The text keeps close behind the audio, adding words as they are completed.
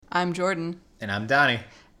I'm Jordan. And I'm Donnie.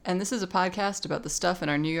 And this is a podcast about the stuff in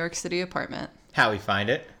our New York City apartment. How we find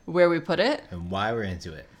it. Where we put it. And why we're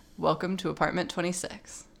into it. Welcome to Apartment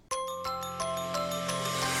 26.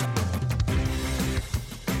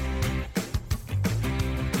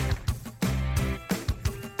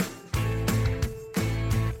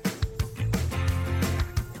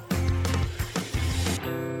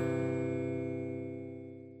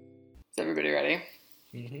 Is everybody ready?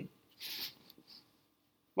 Mm-hmm.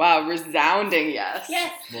 Wow, resounding yes.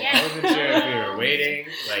 Yes, Well, yes. I wasn't sure if we were waiting.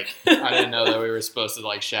 I didn't know that we were supposed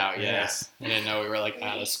to shout yes. I didn't know we were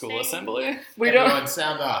at a school assembly. Everyone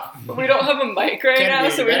sound off. We don't have a mic right Kennedy, now,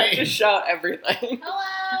 so we have ready? to shout everything.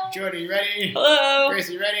 Hello. Jordan, you ready? Hello.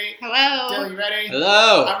 Gracie, you ready? Hello. Dylan, you ready?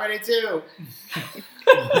 Hello. I'm ready too.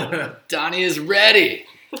 Donnie is ready.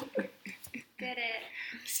 Did it.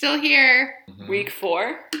 Still here. Week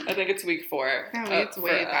 4? I think it's week 4. No, it's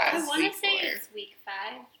way for past. us. I want week to say 4. it's week 5.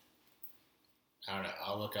 I don't know.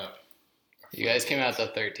 I'll look up. You guys came out the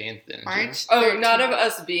 13th, didn't March. Oh, 13th. not of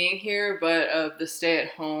us being here, but of the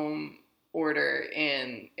stay-at-home order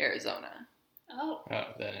in Arizona. Oh, you? Oh,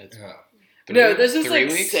 then it's Oh. No, this is 3 like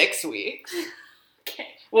weeks? 6 weeks. okay.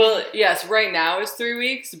 Well, yes, right now is 3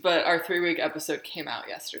 weeks, but our 3-week episode came out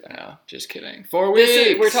yesterday. No, just kidding. 4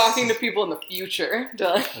 weeks. We're talking to people in the future.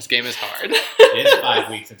 Dylan. This game is hard. It is 5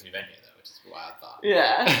 weeks since we've been here, though, which is a wild thought.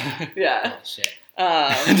 Yeah, yeah. Holy shit.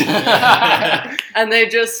 And they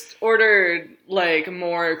just ordered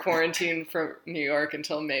more quarantine from New York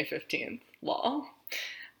until May 15th. Lol.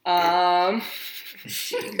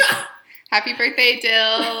 Happy birthday,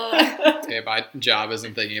 Dill. Yeah, my job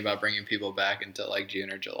isn't thinking about bringing people back until June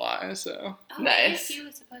or July, so. Oh, Nice. I guess you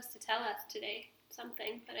were supposed to tell us today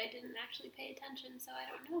something, but I didn't actually pay attention, so I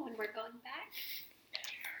don't know when we're going back.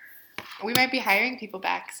 We might be hiring people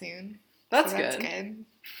back soon. That's so good. That's good.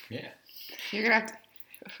 Yeah. You're gonna have to.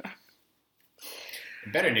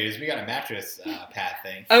 Better news, we got a mattress pad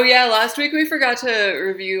thing. Oh yeah, last week we forgot to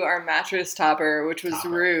review our mattress topper, which was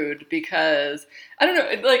rude because I don't know.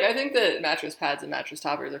 I think that mattress pads and mattress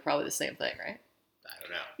toppers are probably the same thing, right? I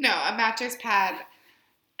don't know. No, a mattress pad.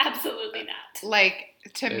 Absolutely not.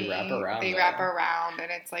 To They me, wrap around, they though. wrap around,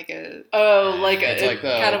 and it's like a Oh, It's like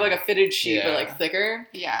the- kind of like a fitted sheet, Yeah. but thicker.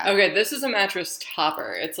 yeah. Okay, this is a mattress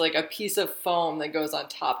topper. It's like a piece of foam that goes on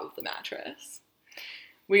top of the mattress.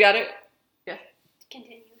 We got it.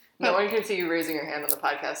 Continue. No one can see you raising your hand on the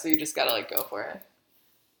podcast, so you just gotta go for it.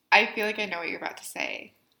 I feel like I know what you're about to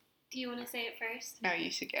say. Do you want to say it first? No, you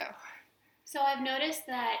should go. So I've noticed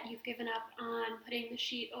that you've given up on putting the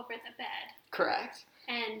sheet over the bed, Correct.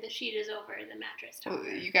 and the sheet is over the mattress Well, topper.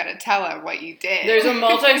 you gotta tell her what you did. There's a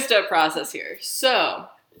multi-step process here. So,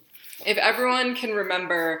 if everyone can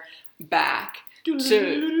remember back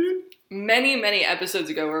to many, many episodes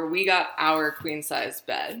ago where we got our queen-size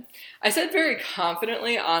bed, I said very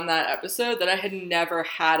confidently on that episode that I had never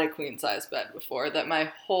had a queen-size bed before, that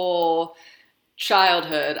my whole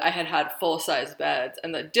childhood I had had full-size beds,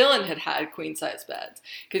 and that Dylan had had queen-size beds,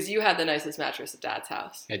 because you had the nicest mattress at Dad's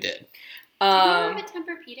house. I did. Do you have a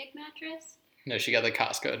Tempur-Pedic mattress? No, she got the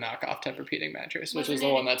Costco knockoff Tempur-Pedic mattress, which Wasn't is the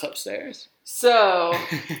it- one that's upstairs. So,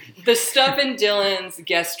 the stuff in Dylan's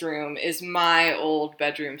guest room is my old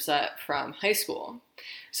bedroom set from high school.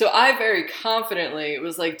 So I very confidently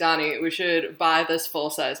was like, Donnie, we should buy this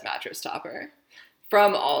full-size mattress topper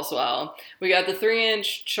from Allswell. We got the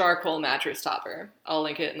 3-inch charcoal mattress topper. I'll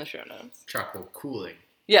link it in the show notes. Charcoal cooling.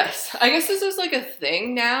 Yes, I guess this is a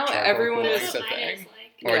thing now. Charcoal Everyone cooling. That's is It's a what mine thing. is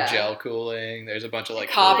like. Or Yeah. gel cooling. There's a bunch of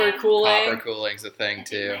copper cooling. Copper cooling's a I thing think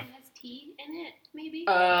too. mine has tea in it, maybe.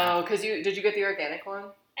 Oh, because did you get the organic one?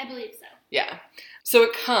 I believe so. Yeah. So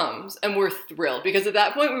it comes, and we're thrilled because at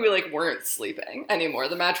that point we weren't sleeping anymore.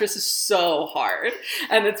 The mattress is so hard,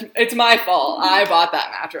 and it's my fault. I bought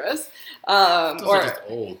that mattress. Those are just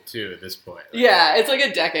old, too, at this point. Yeah, it's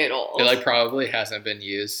a decade old. It probably hasn't been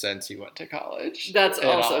used since you went to college. That's in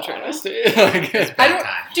also all true. honesty. It's I don't.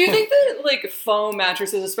 bedtime. Do you think that foam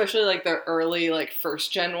mattresses, especially the early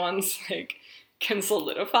first gen ones, can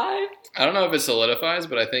solidify? I don't know if it solidifies,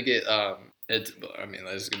 but I think it. It's. I mean,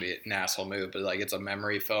 this is gonna be an asshole move, but it's a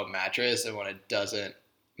memory foam mattress, and when it doesn't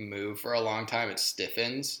move for a long time, it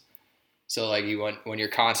stiffens. So when you're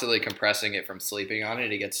constantly compressing it from sleeping on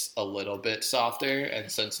it, it gets a little bit softer. And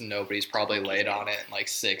since nobody's probably laid on it in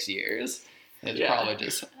 6 years, it's Yeah. probably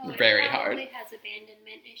just Oh, very it hard. probably has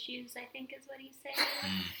abandonment issues, I think is what he's saying.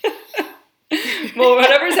 Well,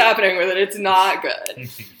 whatever's happening with it, it's not good.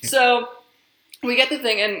 So we get the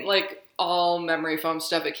thing, and all memory foam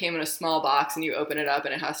stuff, it came in a small box, and you open it up,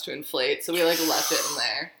 and it has to inflate. So we left it in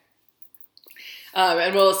there.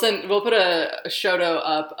 And we'll put a photo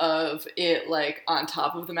up of it like on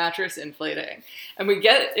top of the mattress inflating. And we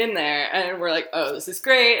get in there and we're like, oh, this is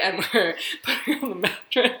great. And we're putting it on the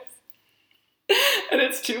mattress. And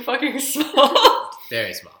it's too fucking small.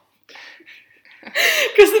 Very small.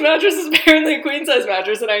 Because the mattress is apparently a queen size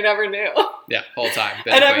mattress and I never knew. Yeah, whole time.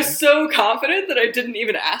 And I was so confident that I didn't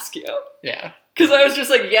even ask you. Yeah. Because I was just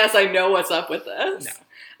like, yes, I know what's up with this. No.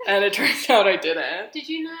 And it turns out I didn't. Did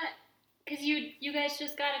you not? Because you guys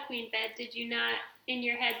just got a queen bed. Did you not in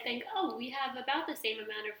your head think, oh, we have about the same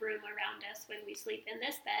amount of room around us when we sleep in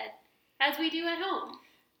this bed as we do at home?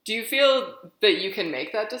 Do you feel that you can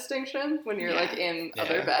make that distinction when you're Yeah. like in Yeah.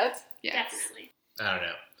 other beds? Yes. Definitely. I don't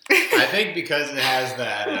know. I think because it has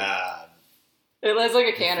that It has like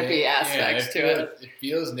a canopy aspect to feels, it. It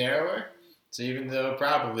feels narrower. So even though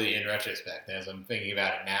probably in retrospect, as I'm thinking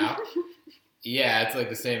about it now, yeah, it's like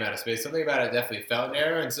the same amount of space. Something about it definitely felt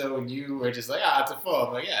narrow. And so when you were just like, it's a full,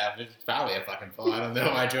 I'm like, yeah, it's probably a fucking full. I don't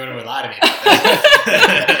know why Jordan would lie to me about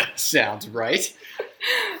that. Sounds right.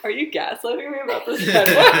 Are you gaslighting me about this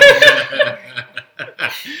headboard?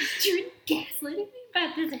 You're gaslighting me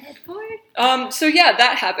about this headboard? So yeah,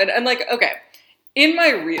 that happened. And like, okay, in my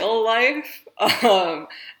real life,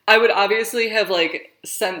 I would obviously have like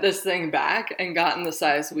sent this thing back and gotten the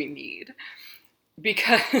size we need.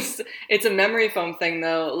 Because it's a memory foam thing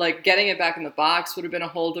though, like getting it back in the box would have been a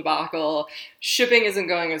whole debacle. Shipping isn't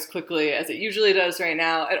going as quickly as it usually does right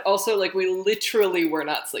now. And also like we literally were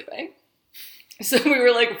not sleeping. So we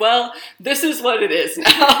were like, well, this is what it is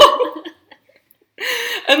now.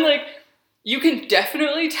 And like, you can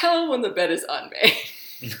definitely tell when the bed is unmade.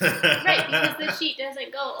 Right, because the sheet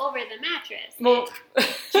doesn't go over the mattress. Well,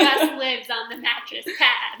 It just lives on the mattress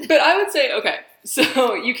pad. but I would say, okay,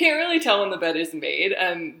 so you can't really tell when the bed is made,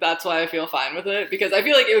 and that's why I feel fine with it, because I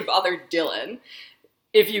feel like it would bother Dylan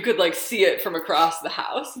if you could, like, see it from across the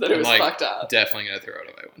house that it was like, fucked up. Definitely gonna throw it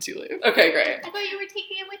away once you leave. Okay, great. I thought you were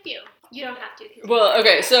taking it with you. You don't have to. 'Cause Well,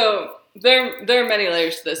 okay, so there are many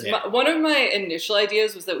layers to this. Yeah. One of my initial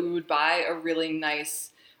ideas was that we would buy a really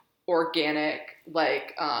nice, organic,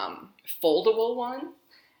 like, foldable one,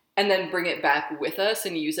 and then bring it back with us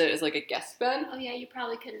and use it as, like, a guest bed. Oh yeah, you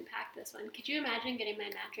probably couldn't pack this one. Could you imagine getting my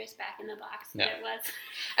mattress back in the box No. that it was?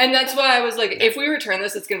 And that's why I was like, if we return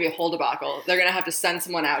this, it's going to be a whole debacle. They're going to have to send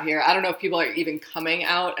someone out here. I don't know if people are even coming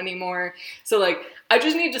out anymore. So, like, I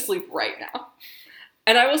just need to sleep right now.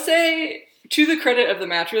 And I will say, to the credit of the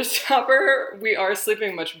mattress topper, we are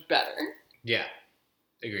sleeping much better. Yeah,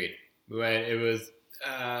 agreed. It was,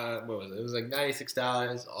 what was it? It was like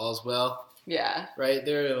 $96, all's well. Yeah. Right,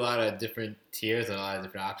 there are a lot of different tiers and a lot of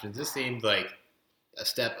different options. This seemed like a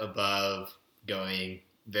step above going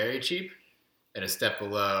very cheap and a step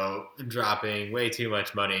below dropping way too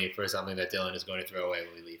much money for something that Dylan is going to throw away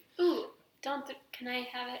when we leave. Ooh, can I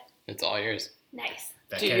have it? It's all yours. Nice.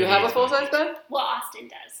 That Do you Kennedy have a is full-size going bed? Well, Austin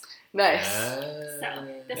does. Nice. So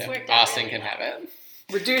this Yeah. worked out. Austin really can well. have it.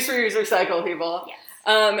 Reduce, reuse, recycle, people.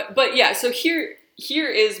 Yes. But yeah, so here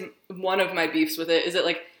is one of my beefs with it, is that,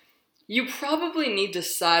 like, you probably need to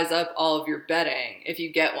size up all of your bedding if you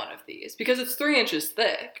get one of these, because it's 3 inches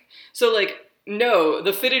thick. So, like, no,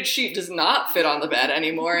 the fitted sheet does not fit on the bed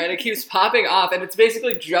anymore, and it keeps popping off, and it's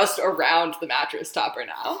basically just around the mattress topper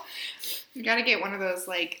now. You gotta get one of those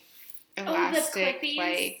like the elastic,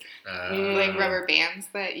 clippies. like rubber bands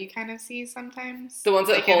that you kind of see sometimes. The ones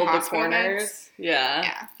that Like in hold the hospital corners. beds. Yeah.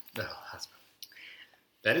 Yeah. Oh,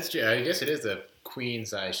 that is true. I guess it is a queen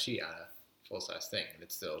size sheet on a full size thing, and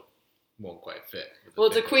it still won't quite fit. with the Well,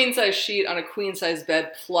 it's a thickness. queen size sheet on a queen size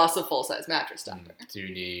bed plus a full size mattress topper. Do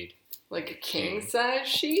you need Like a king size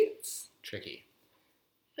sheet? tricky?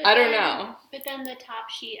 But I don't then- know. But then the top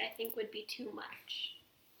sheet, I think, would be too much.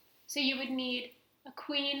 So you would need a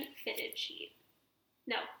queen fitted sheet.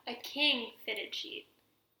 No, a king fitted sheet.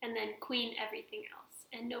 And then queen everything else.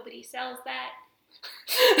 And nobody sells that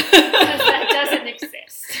because that doesn't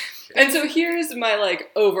exist. And so here's my,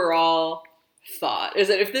 like, overall thought, is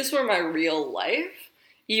that if this were my real life,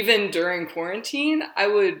 even during quarantine, I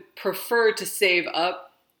would prefer to save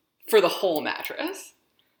up for the whole mattress.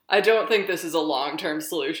 I don't think this is a long-term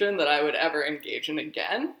solution that I would ever engage in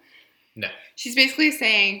again. No. She's basically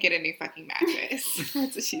saying, get a new fucking mattress.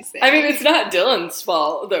 That's what she's saying. I mean, it's not Dylan's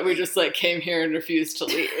fault that we just, like, came here and refused to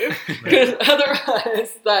leave. Because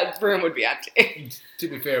otherwise, that room would be empty. To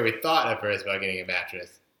be fair, we thought at first about getting a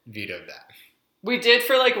mattress. Vetoed that. We did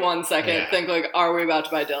for, like, 1 second Yeah. think, like, are we about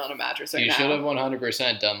to buy Dylan a mattress right You now? should have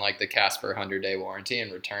 100% done like the Casper 100-day warranty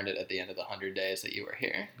and returned it at the end of the 100 days that you were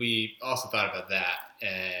here. We also thought about that,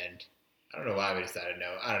 and I don't know why we decided no.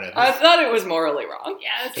 I don't know. I thought it was morally wrong. Yeah,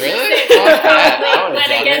 I was Really? gonna say, Fuck that. I probably would've went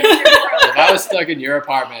done against your If moral. I was stuck in your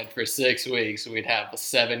apartment for 6 weeks, we'd have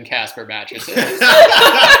 7 Casper mattresses,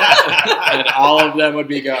 and all of them would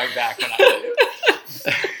be going back when I leave.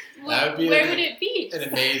 That would be Where like would it be? an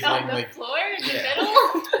amazing, On the like, floor in the yeah.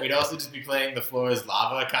 middle? We'd also just be playing The Floor is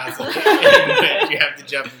Lava constantly. And you have to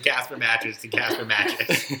jump from Casper mattress to Casper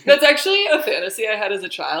mattress. That's actually a fantasy I had as a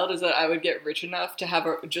child, is that I would get rich enough to have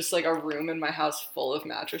just like a room in my house full of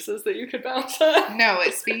mattresses that you could bounce on. No,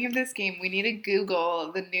 speaking of this game, we need to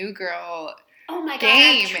Google the New Girl. Oh my god,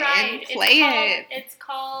 Game I've tried. and play it. It's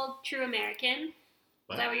called True American.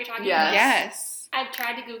 What? Is that what you're talking Yes. about? Yes. I've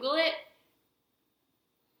tried to Google it.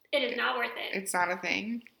 It is not worth it. It's not a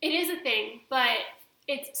thing. It is a thing, but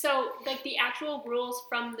it's so like the actual rules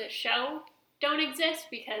from the show don't exist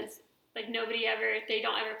because like they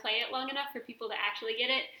don't ever play it long enough for people to actually get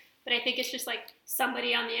it. But I think it's just like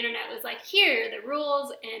somebody on the internet was like, here are the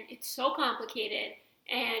rules, and it's so complicated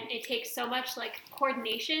and it takes so much like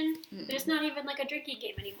coordination that it's not even like a drinking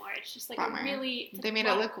game anymore. It's just like Bummer. it's They a made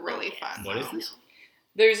it look fun really focus. fun. What is this?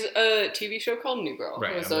 There's a TV show called New Girl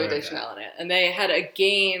Right, with I'm Zoe aware of Deschanel in it, and they had a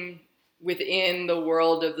game within the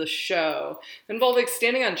world of the show that involved like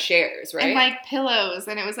standing on chairs, right? And like pillows,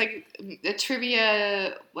 and it was like a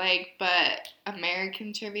trivia, like, but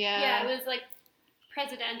American trivia. Yeah, it was like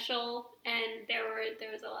presidential, and there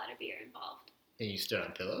was a lot of beer involved. And you stood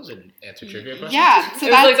on pillows and answered trivia questions? Yeah, so It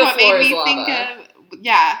was like that's the what floor made is me lava. think of.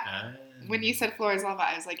 Yeah, Ah. when you said floor is lava,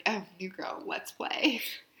 I was like, oh, New Girl, let's play.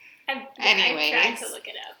 I've Anyways. tried to look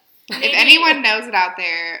it up. If anyone knows it out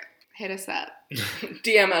there, hit us up.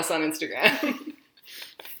 DM us on Instagram.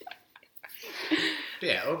 But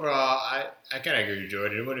yeah, overall, I kind of agree with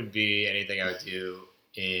Jordan. It wouldn't be anything I would do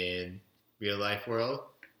in real life world,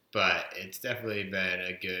 but it's definitely been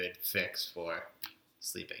a good fix for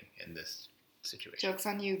sleeping in this situation. Joke's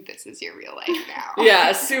on you, this is your real life now.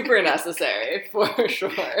 Yeah, super necessary for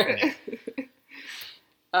sure.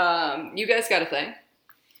 You guys got a thing?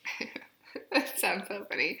 That sounds so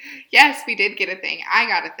funny. Yes, we did get a thing. I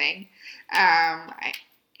got a thing.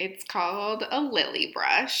 It's called a lily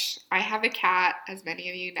brush. I have a cat, as many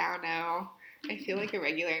of you now know. I feel like a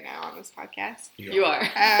regular now on this podcast. You are.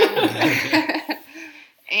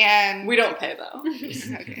 And We don't pay though,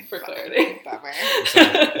 okay, for clarity. bummer.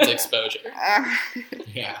 It's exposure.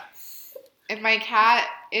 Yeah. And my cat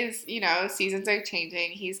is, seasons are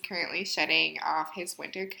changing. He's currently shedding off his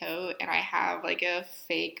winter coat, and I have like a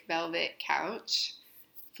fake velvet couch.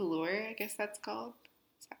 Velour, I guess that's called.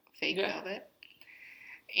 Fake velvet.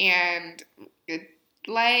 And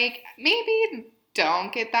maybe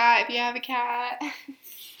don't get that if you have a cat.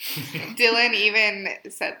 Dylan even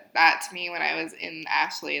said that to me when I was in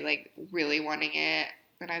Ashley, like really wanting it.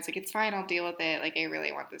 And I was like, it's fine, I'll deal with it. Like, I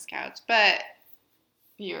really want this couch. But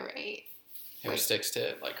you're right. Hair sticks to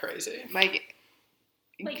it like crazy. Like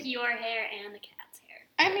your hair and the cat's hair.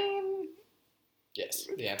 I mean, Yes,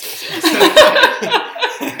 the answer is yes.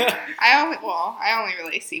 I only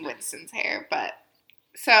really see Winston's hair, but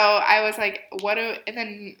so I was like, and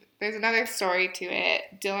then there's another story to it.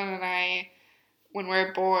 Dylan and I, when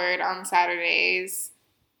we're bored on Saturdays,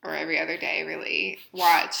 or every other day really,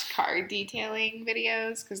 watch car detailing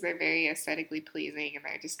videos because they're very aesthetically pleasing and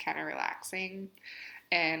they're just kind of relaxing.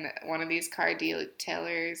 And one of these car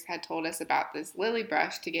detailers had told us about this lily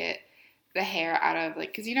brush to get the hair out of,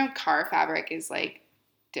 like, because car fabric is like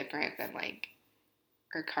different than like,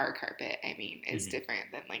 or car carpet, I mean, is different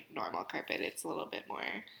than like normal carpet. It's a little bit more,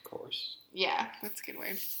 Of course. yeah, that's a good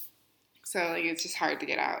word. So like it's just hard to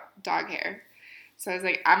get out dog hair. So I was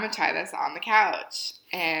like, I'm gonna try this on the couch,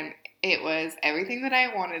 and it was everything that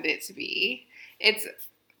I wanted it to be.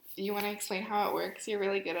 You want to explain how it works? You're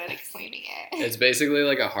really good at explaining it. It's basically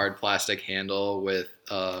like a hard plastic handle with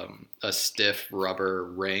a stiff rubber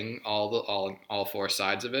ring all 4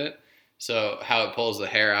 sides of it. So how it pulls the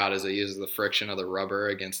hair out is it uses the friction of the rubber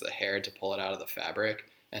against the hair to pull it out of the fabric,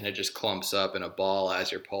 and it just clumps up in a ball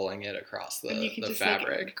as you're pulling it across And you can the just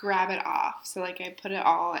fabric. like grab it off. So like I put it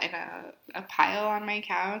all in a pile on my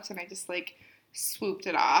couch, and I just like swooped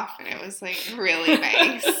it off, and it was like really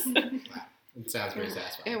nice. It sounds pretty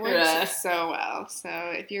satisfying. It works Yeah. so well. So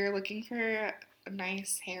if you're looking for a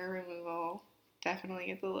nice hair removal, definitely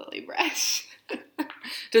get the lily brush.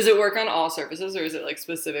 Does it work on all surfaces, or is it like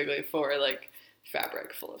specifically for like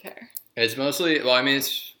fabric full of hair? It's mostly, well, I mean,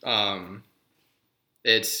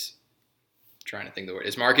 it's trying to think of the word.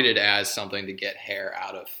 It's marketed as something to get hair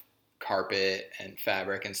out of carpet and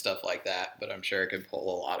fabric and stuff like that, but I'm sure it could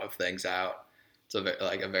pull a lot of things out. It's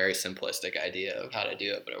a very simplistic idea of how to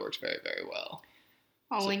do it, but it works very, very well.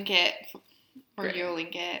 I'll So- link it Or Great. you'll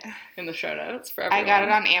link it. in the show notes for I everyone. got it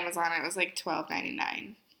on Amazon. It was like $12.99.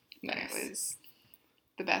 And Nice. it was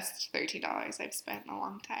the best $13 I've spent in a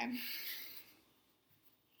long time.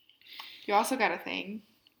 You also got a thing.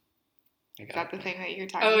 I Is got that the it. thing that you're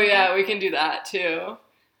talking Oh about? yeah, we can do that too.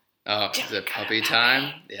 Oh, is it puppy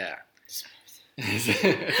time? Yeah.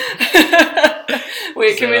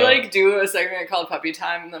 Wait, can we So- like do a segment called Puppy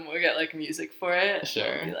Time and then we'll get like music for it? Sure.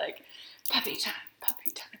 It'll be like Puppy Time,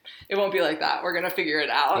 Puppy Time. It won't be like that. We're gonna figure it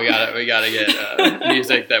out. we gotta get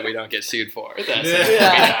music that we don't get sued for. That's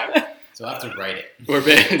Yeah. puppy time. So I'll have to write it. We're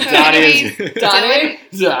Donnie is Donnie?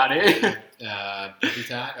 Donnie. Puppy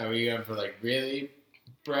time? Are we going for like really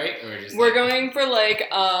bright or just? We're like, going for like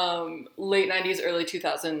late 90s, early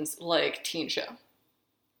 2000s like teen show.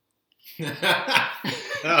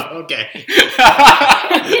 Oh, okay.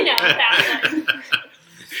 You know that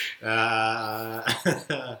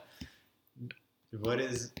one. What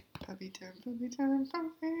is? Puppy time, puppy time,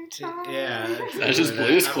 puppy time. Yeah, That's just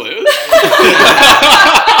Blue's Clues.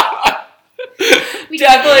 We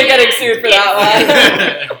Definitely can't. getting sued for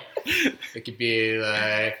that one. It could be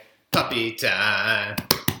like puppy time,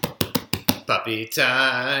 puppy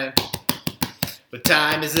time. What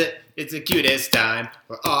time is it? It's the cutest time.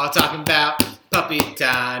 We're all talking about puppy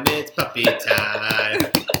time. It's puppy time.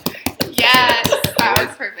 Yes, that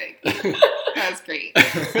was perfect. That was great.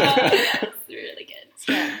 That's really good.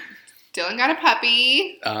 Yeah. Dylan got a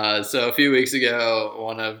puppy. So a few weeks ago,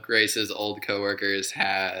 one of Grace's old coworkers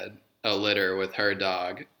had a litter with her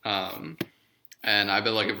dog. And I've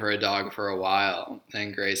been looking for a dog for a while.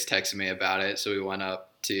 And Grace texted me about it. So we went up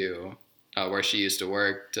to where she used to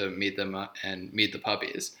work to meet them and meet the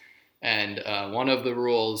puppies. And one of the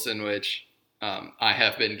rules in which I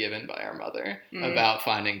have been given by our mother about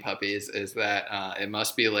finding puppies is that it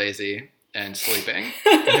must be lazy and sleeping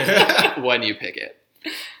when you pick it.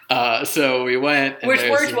 So we went. And Which there's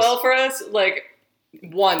worked this- well for us like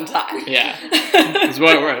one time. Yeah. It's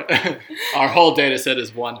what our whole data set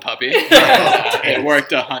is one puppy. It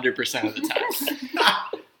worked 100% of the time.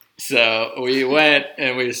 So we went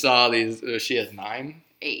and we saw these. She has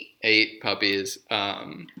 8 puppies.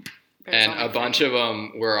 And a bunch of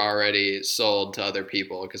them were already sold to other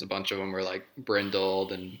people because a bunch of them were like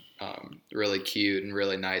brindled and really cute and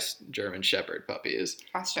really nice German Shepherd puppies.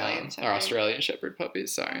 Australian Shepherd. Or Australian Shepherd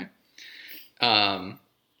puppies, sorry.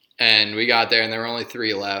 And we got there and there were only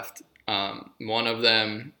 3 left. One of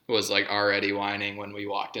them was like already whining when we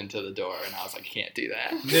walked into the door and I was like, can't do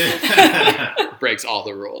that. Breaks all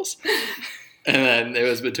the rules. And then it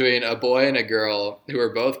was between a boy and a girl who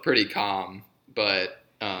were both pretty calm, but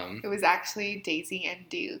It was actually Daisy and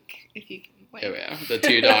Duke, if you can. Like, yeah, the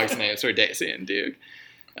 2 dogs' names were Daisy and Duke.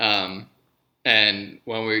 And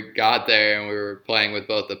when we got there and we were playing with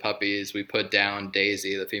both the puppies, we put down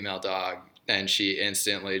Daisy, the female dog, and she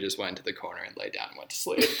instantly just went to the corner and lay down and went to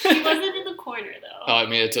sleep. She wasn't in the corner though. Oh, I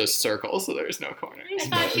mean, it's a circle, so there's no corners. I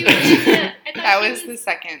thought but- she was. I thought that she was the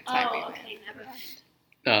second time we went. okay, never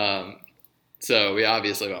mind. So we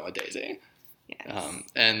obviously went with Daisy. Yes.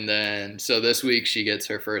 And then, so this week she gets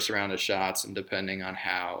her first round of shots, and depending on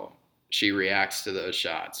how she reacts to those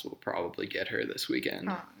shots, we'll probably get her this weekend.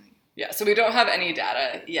 Aw. Yeah, so we don't have any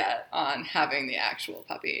data yet on having the actual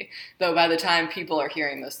puppy. Though by the time people are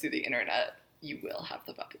hearing this through the internet, you will have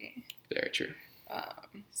the puppy. Very true.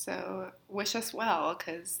 So wish us well,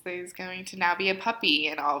 because there's going to now be a puppy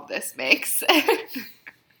in all of this mix.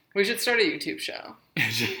 We should start a YouTube show. I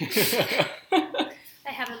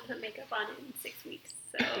haven't put makeup on in 6 weeks,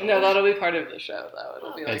 so. No, that'll be part of the show, though.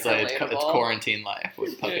 It'll be like It's like it's relatable. quarantine life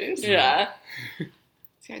with puppies. Yeah.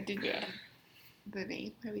 So did Yeah. the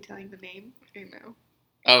name? Are we telling the name? Or no?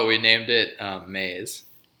 Oh, we named it Maze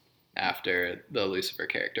after the Lucifer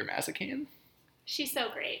character Mazikeen. She's so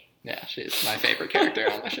great. Yeah, she's my favorite character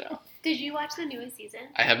on the show. Did you watch the newest season?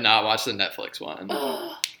 I have not watched the Netflix one.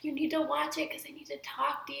 Oh, you need to watch it because I need to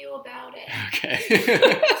talk to you about it.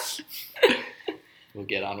 Okay. We'll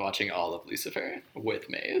get on watching all of Lucifer with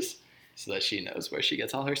Maze so that she knows where she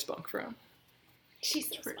gets all her spunk from. She's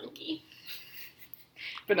so spunky.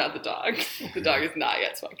 But not the dog. The dog is not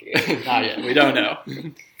yet spunky. Not yet. We don't know.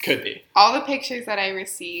 Could be. All the pictures that I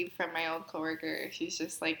received from my old coworker, she's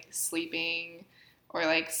just like sleeping or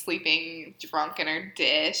like sleeping drunk in her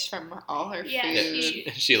dish from all her Yeah,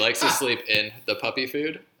 food. She likes to sleep in the puppy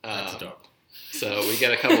food. That's adorable. So we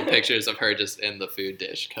get a couple pictures of her just in the food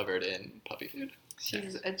dish covered in puppy food.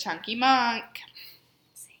 She's a chunky monk.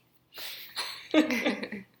 Should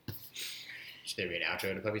there be an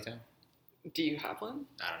outro to Puppy Time? Do you have one?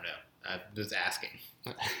 I don't know. I was asking.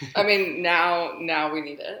 I mean, now we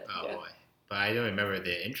need it. Oh Yeah. boy. But I don't remember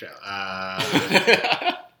the intro.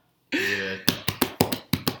 The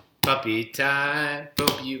puppy time.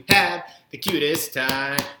 Hope you had the cutest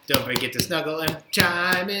time. Don't forget to snuggle and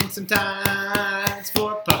chime in sometimes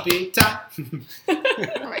for puppy time. Oh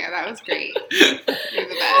my god, that was great. You're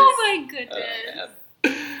the best. Oh my goodness.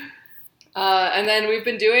 And then we've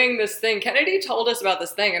been doing this thing. Kennedy told us about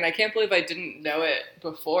this thing, and I can't believe I didn't know it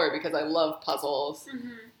before because I love puzzles. Mm-hmm.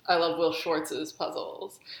 I love Will Schwartz's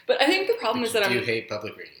puzzles. But I think the problem is that you I'm... hate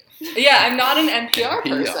public radio. Yeah, I'm not an NPR NPR.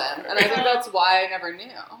 person, and I think that's why I never knew.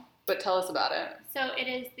 But tell us about it. So it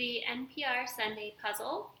is the NPR Sunday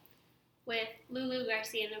Puzzle with Lulu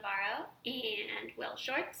Garcia Navarro and Will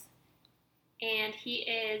Shorts. And he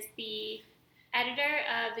is the editor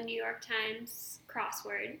of the New York Times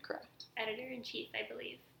crossword. Correct. Editor-in-chief, I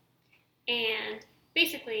believe. And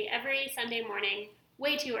basically every Sunday morning,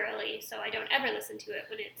 way too early, so I don't ever listen to it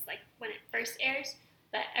when it first airs,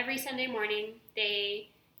 but every Sunday morning they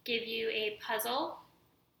give you a puzzle.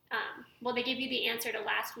 They give you the answer to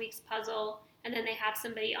last week's puzzle, and then they have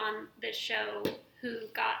somebody on the show who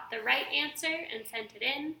got the right answer and sent it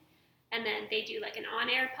in, and then they do like an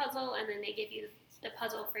on-air puzzle, and then they give you the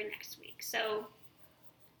puzzle for next week. So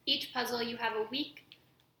each puzzle you have a week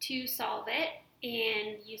to solve it,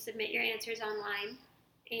 and you submit your answers online,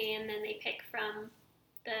 and then they pick from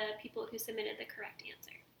the people who submitted the correct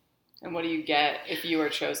answer. And what do you get if you are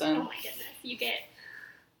chosen? Oh my goodness. You get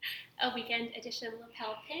a weekend edition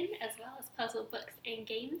lapel pin as well as puzzle books and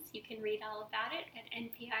games. You can read all about it at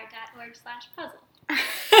npr.org/puzzle.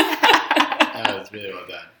 That was really well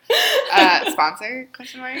done. Sponsor?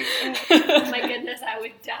 Question mark? Oh my goodness, I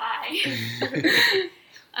would die.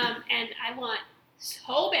 And I want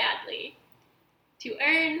so badly to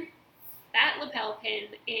earn that lapel pin,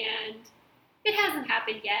 and it hasn't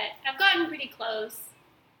happened yet. I've gotten pretty close.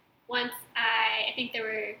 Once I think there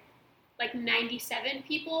were like 97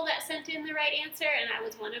 people that sent in the right answer, and I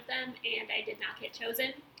was one of them, and I did not get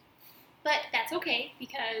chosen. But that's okay,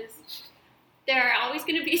 because there are always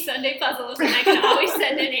going to be Sunday puzzles, and I can always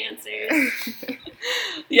send in answers.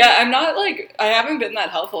 Yeah, I haven't been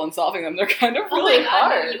that helpful in solving them. They're kind of really oh my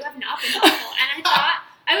God, hard. No, you have not been helpful. And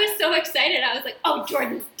I was so excited. I was like, oh,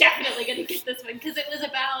 Jordan's definitely going to get this one, because it was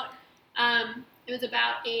about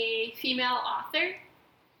a female author.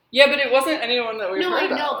 Yeah, but it wasn't anyone that we've No,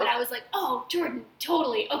 heard I know, of. but I was like, oh, Jordan,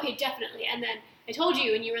 totally, okay, definitely. And then I told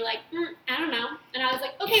you, and you were like, I don't know. And I was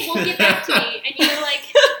like, okay, well, get back to me. And you were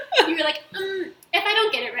like, if I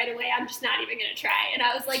don't get it right away, I'm just not even gonna try. And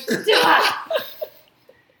I was like, duh.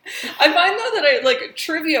 I find though that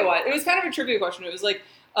trivia-wise, it was kind of a trivia question. It was like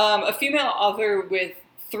a female author with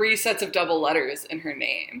 3 sets of double letters in her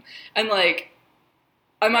name, and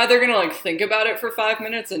I'm either gonna think about it for 5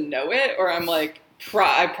 minutes and know it, or I'm like,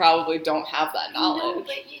 I probably don't have that knowledge. No,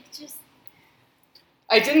 but you just...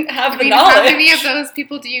 I didn't have the How knowledge. many of those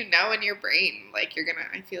people do you know in your brain? I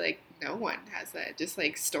feel like no one has that just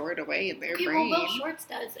stored away in their brain. Well, Will Shortz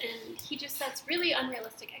does, and he just sets really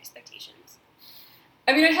unrealistic expectations.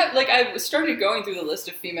 I mean, I started going through the list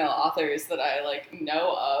of female authors that I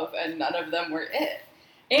know of, and none of them were it.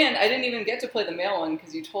 And I didn't even get to play the male one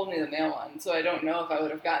because you told me the male one, so I don't know if I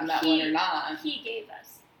would have gotten that one or not. He gave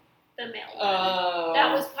us the male one. Oh.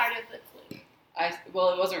 That was part of the clue.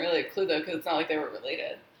 Well, it wasn't really a clue though, because it's not like they were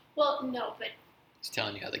related. Well, no, but He's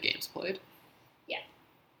telling you how the game's played.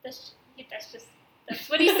 that's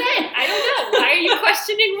what he said. I don't know. Why are you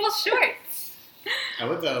questioning Will Shortz? I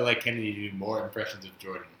would like Kennedy to do more impressions of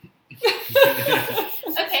Jordan.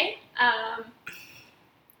 Okay.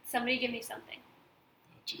 Somebody give me something.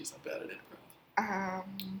 Oh, jeez, I'm bad at improv.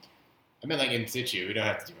 I mean, in situ. We don't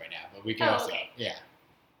have to do right now, but we can Oh, also, okay. yeah,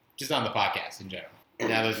 just on the podcast in general.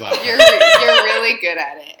 Now there's a lot. You're really good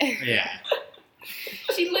at it. Yeah.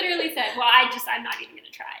 She literally said, well, I'm not even going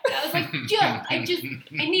to try. And I was like, Jill,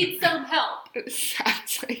 I need some help. It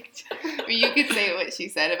sounds like you could say what she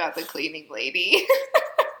said about the cleaning lady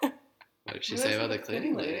What did she say about the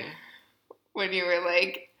cleaning lady? when you were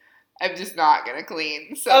like, I'm just not gonna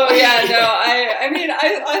clean. So Oh yeah, no, I mean, I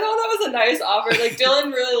thought that was a nice offer.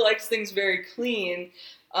 Dylan really likes things very clean.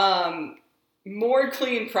 More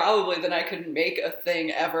clean probably than I could make a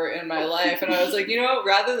thing ever in my life. And I was like,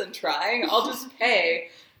 rather than trying, I'll just pay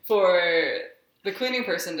for the cleaning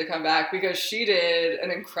person to come back because she did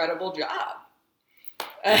an incredible job.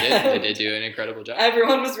 They did do an incredible job.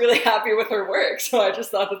 Everyone was really happy with her work, so I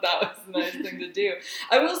just thought that was a nice thing to do.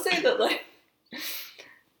 I will say that,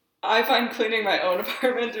 I find cleaning my own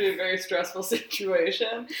apartment to be a very stressful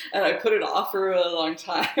situation, and I put it off for a really long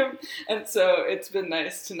time, and so it's been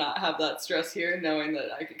nice to not have that stress here, knowing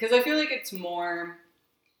that because I feel like it's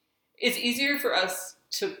easier for us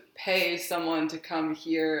to pay someone to come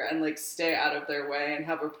here and like stay out of their way and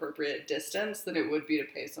have appropriate distance than it would be to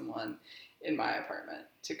pay someone in my apartment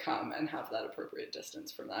to come and have that appropriate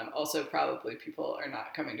distance from them. Also, probably people are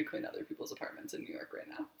not coming to clean other people's apartments in New York right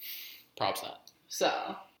now. Props not.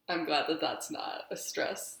 So I'm glad that that's not a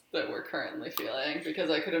stress that we're currently feeling, because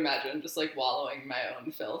I could imagine just like wallowing in my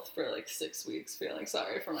own filth for like 6 weeks, feeling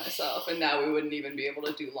sorry for myself, and now we wouldn't even be able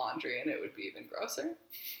to do laundry and it would be even grosser.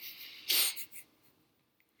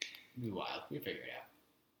 It'd be wild. We figure it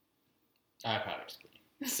out. I probably just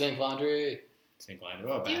kidding. Sink laundry. Sink laundry.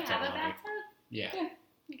 Oh, Do you bathtub have a laundry. bathtub? Yeah.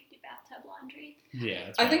 You could do bathtub laundry. Yeah.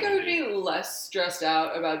 That's I think I would probably- be less stressed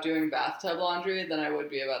out about doing bathtub laundry than I would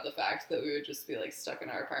be about the fact that we would just be like stuck in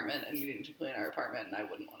our apartment and needing to clean our apartment, and I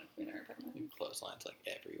wouldn't want to clean our apartment. Clotheslines like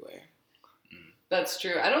everywhere. That's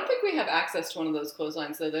true. I don't think we have access to one of those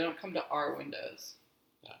clotheslines, though. They don't come to our windows.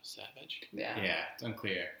 Oh, savage. Yeah. Yeah, it's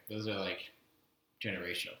unclear. Those are like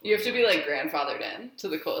generational. You have to be like grandfathered in to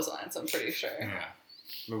the clotheslines, I'm pretty sure. Yeah.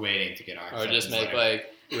 We're waiting to get our. Or just make like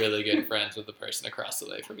really good friends with the person across the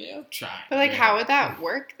way from you. try. But like, how would that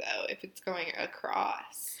work though if it's going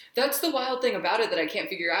across? That's the wild thing about it that I can't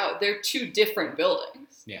figure out. They're two different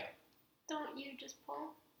buildings. Yeah. Don't you just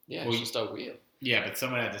pull? Yeah, Well, it's just a wheel. Yeah, but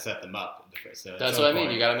someone had to set them up. In the first, so at That's some what I mean.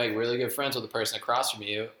 point- You got to make really good friends with the person across from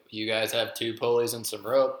you. You guys have 2 pulleys and some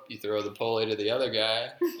rope. You throw the pulley to the other guy,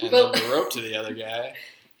 and But- then the rope to the other guy.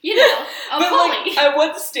 You know, a But pulley. like, at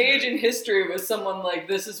what stage in history was someone like,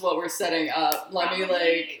 "This is what we're setting up"? Let me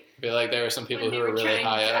like. I feel like there were some people When who they were were really trying to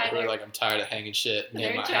high up dry who were their- like, I'm tired of hanging shit They're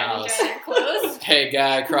near my trying house. to dry their clothes. Hey,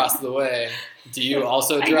 guy across the way, do you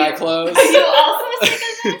also Are dry you- clothes? Are you also sick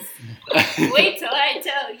of this? Wait till I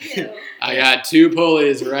tell you. I got 2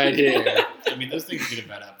 pulleys right here. I mean, those things could have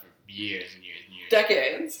been up for years and years and years.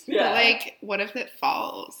 Decades. But Yeah. like, what if it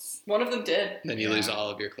falls? One of them did. Then you lose all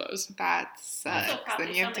of your clothes. That sucks. probably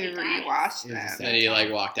Then you have to somebody dies. rewash It was a them sad- Then you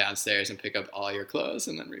like walk downstairs and pick up all your clothes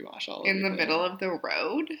and then rewash all of in the your middle of the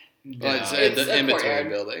road. Well, it's, It's the a in between courtyard.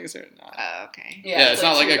 buildings or not. Oh, okay. Yeah, it's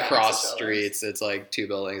not like two blocks across of buildings. streets. It's like 2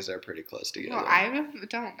 buildings that are pretty close together. Well, I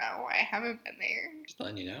don't know. I haven't been there. Just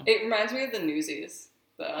letting you know. It reminds me of the Newsies.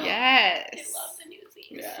 Though. I Yes. love the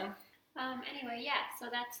newsies. Yeah. Anyway, yeah. So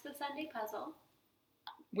that's the Sunday puzzle.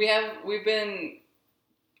 We've been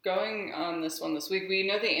going on this one this week. We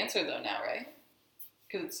know the answer though now, right?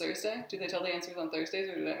 Because it's Thursday. Do they tell the answers on Thursdays,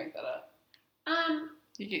 or did I make that up?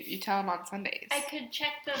 You tell them on Sundays. I could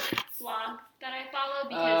check the blog that I follow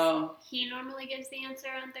because Oh. he normally gives the answer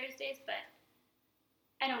on Thursdays, but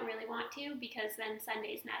I don't really want to because then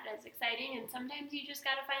Sunday's not as exciting, and sometimes you just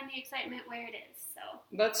gotta find the excitement where it is. So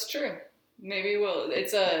That's true. Maybe you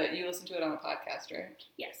listen to it on a podcast, right?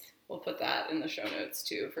 yes, We'll put that in the show notes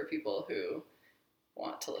too for people who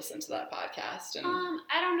want to listen to that podcast. And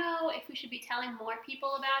I don't know if we should be telling more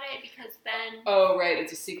people about it because then oh, right,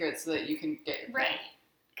 it's a secret so that you can get your pin. right,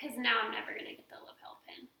 because now I'm never gonna get the lapel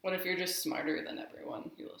pin. What if you're just smarter than everyone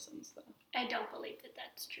who listens, though? I don't believe that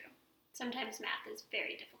that's true. Sometimes math is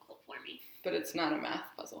very difficult for me. But it's not a math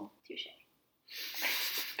puzzle. Touche.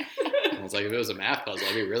 I was like, if it was a math puzzle,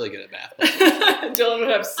 I'd be really good at math puzzles. Dylan would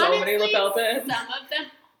have so many Honestly, lapel pins. Some of them.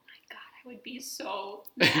 Oh my god, I would be so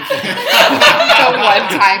the mad.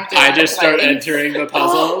 one time. I just start place. entering the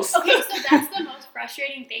puzzles. Oh, okay, so that's the most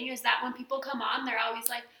frustrating thing is that when people come on, they're always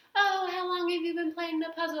like, "Oh, how long have you been playing the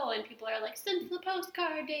puzzle?" And people are like, "Since the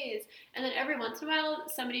postcard days." And then every once in a while,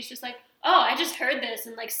 somebody's just like, "Oh, I just heard this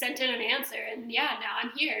and like sent in an answer, and yeah, now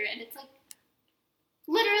I'm here." And it's like,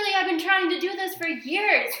 literally, I've been trying to do this for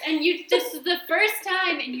years, and this is the first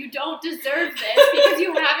time, and you don't deserve this because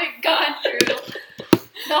you haven't gone through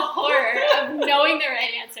the horror of knowing the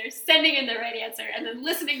right answer, sending in the right answer, and then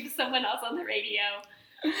listening to someone else on the radio.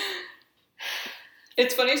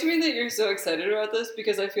 It's funny to me that you're so excited about this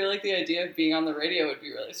because I feel like the idea of being on the radio would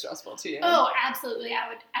be really stressful to you. Oh, absolutely. I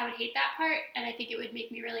would hate that part, and I think it would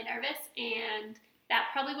make me really nervous, and that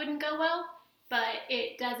probably wouldn't go well. But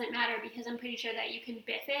it doesn't matter because I'm pretty sure that you can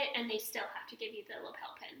biff it, and they still have to give you the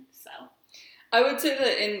lapel pin. So I would say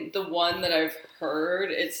that in the one that I've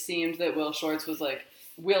heard, it seemed that Will Shortz was like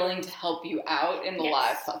willing to help you out in the Yes.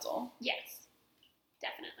 live puzzle. yes,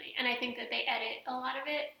 definitely. And I think that they edit a lot of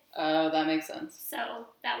it, Oh, that makes sense. so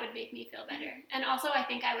that would make me feel better. And also, I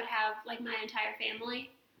think I would have like my entire family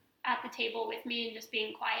at the table with me and just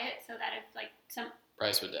being quiet, so that if like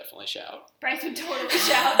Bryce would definitely shout. Bryce would totally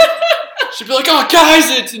shout. She'd be like, "Oh, guys,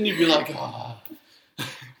 it!" And you'd be like, "Oh."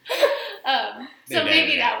 So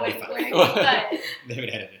maybe that Maybe wouldn't that'd be work, but They would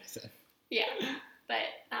edit it. yeah, but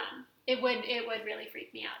it would really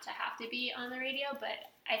freak me out to have to be on the radio.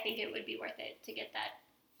 But I think it would be worth it to get that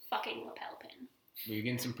fucking lapel pin. We're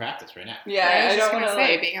getting some practice right now. Yeah, I was I just don't gonna want to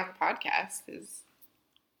say like. being on the podcast is.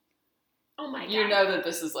 Oh my god. You know that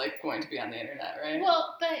this is like going to be on the internet, right?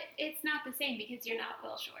 Well, but it's not the same because you're not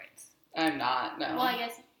Will Shortz. I'm not. No. Well, I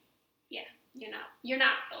guess. Yeah, you're not. You're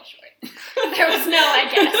not Will Shortz. There was no I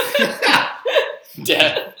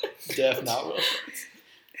guess. Deaf, not Will.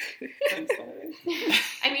 I'm sorry.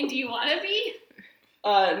 I mean, do you want to be?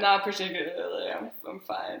 Not particularly. I'm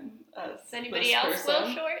fine. As Is anybody this else Will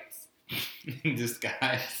person. Shortz? In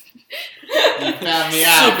disguise. You found me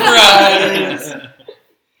out. Surprise!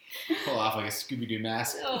 Pull off like a Scooby-Doo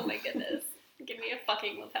mask. Oh my goodness. Give me a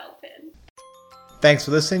fucking lapel pin. Thanks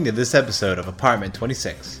for listening to this episode of Apartment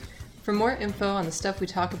 26. For more info on the stuff we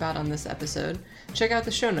talk about on this episode, check out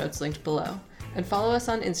the show notes linked below. And follow us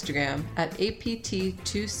on Instagram at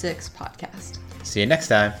APT26podcast. See you next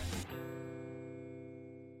time.